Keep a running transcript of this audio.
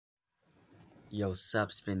Yo,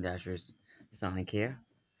 sup, Spin Dashers, Sonic here,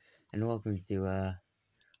 and welcome to a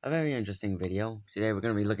very interesting video. Today we're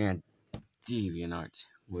going to be looking at DeviantArt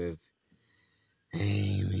with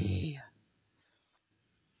Amy.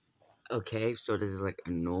 Okay, so this is like a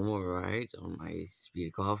normal ride on my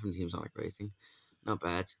speed car from Team Sonic Racing. Not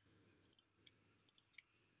bad.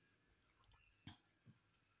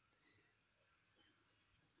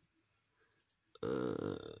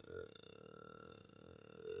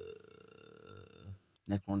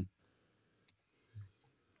 Next one.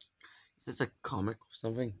 Is this a comic or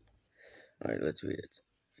something? Alright, let's read it.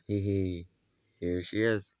 Hee. Here she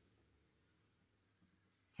is.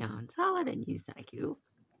 Yeah, I'm taller than you, Sonic. You.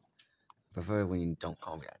 Prefer when you don't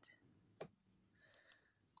call me that.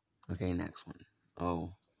 Okay, next one.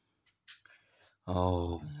 Oh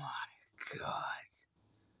my god.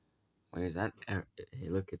 Wait, is that? Hey,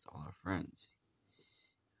 look, it's all our friends.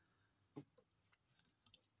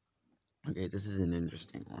 Okay, this is an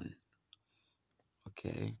interesting one.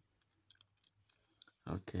 Okay,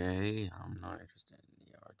 I'm not interested in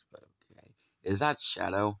the art, but okay. Is that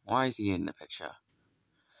Shadow? Why is he in the picture?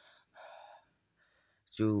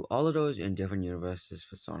 To all of those in different universes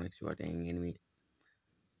for Sonic who are dating enemy,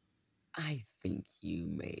 I think you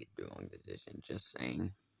made the wrong decision, just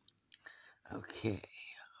saying. Okay,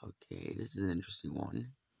 this is an interesting one.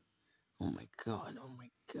 Oh my god,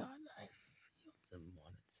 I feel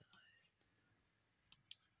demonetized.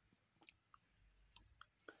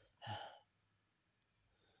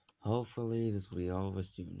 Hopefully this will be over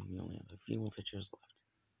soon. We only have a few more pictures left.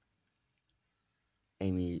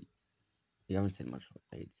 Amy, you haven't said much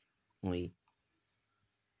lately.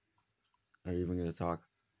 Are you even gonna talk?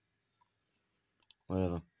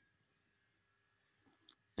 Whatever.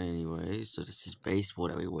 Anyway, so this is baseball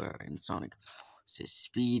that we were in Sonic. This is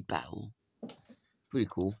Speed Battle. Pretty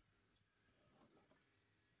cool.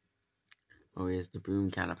 Oh, here's the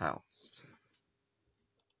boom catapult.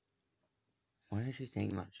 Why is she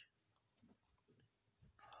saying much?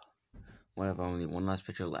 Whatever, only one last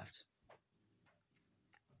picture left.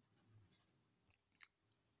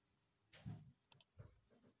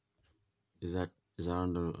 Is that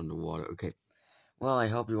underwater? Okay. Well, I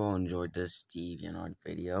hope you all enjoyed this DeviantArt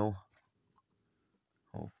video.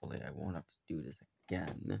 Hopefully I won't have to do this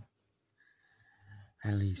again.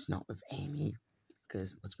 At least not with Amy.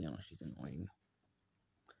 Because, let's be honest, she's annoying.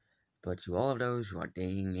 But to all of those who are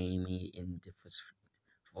dating Amy in different...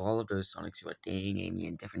 For all of those Sonics who are dating Amy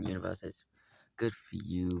in different universes, good for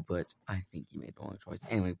you, but I think you made the wrong choice.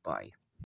 Anyway, bye.